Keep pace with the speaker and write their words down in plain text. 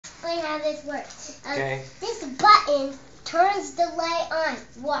explain how this works. Okay. This button turns the light on.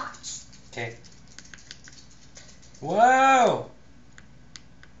 Watch. Okay. Whoa!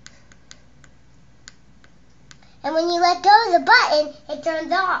 And when you let go of the button, it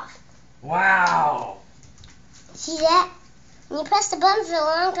turns off. Wow! See that? When you press the button for a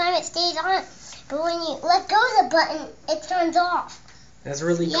long time, it stays on. But when you let go of the button, it turns off. That's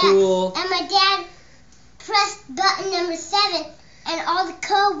really cool. And my dad pressed button number 7, and all the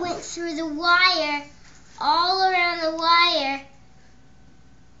code went through the wire, all around the wire,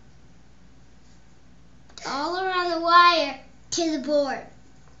 to the board.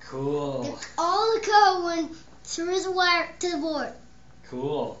 Cool. All the code went through the wire to the board.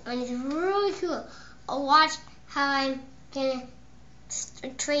 Cool. And it's really cool. I'll watch how I'm going to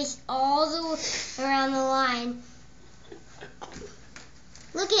trace all the way around the line.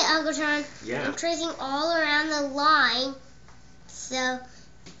 Look at Uncle John. Yeah. I'm tracing all around the line. So,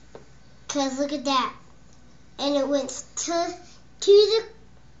 because look at that. And it went to the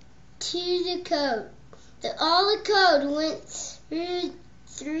code. All the code went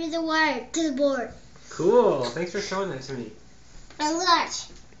through the wire to the board. Cool. Thanks for showing that to me. And watch.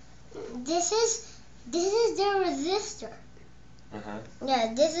 This is the resistor. Uh-huh.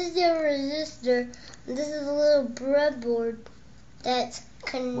 Yeah, this is the resistor. And this is a little breadboard that's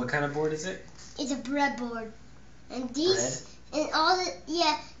What kind of board is it? It's a breadboard. And these and all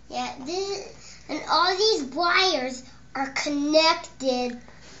all these wires are connected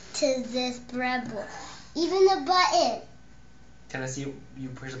to this breadboard. Even the button. Can I see you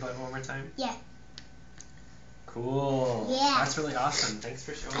push the button one more time? Yeah. Cool. Yeah. That's really awesome. Thanks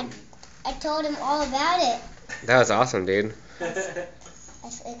for showing me. I told him all about it. That was awesome, dude. I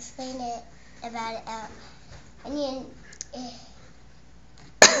explained it about it out. And then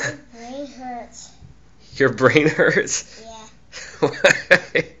my brain hurts. Your brain hurts? Yeah, Why?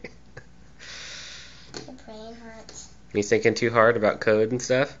 my brain hurts. You thinking too hard about code and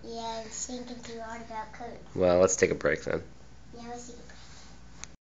stuff? Yeah, I'm thinking too hard about code. Well, let's take a break then. Yeah, I was thinking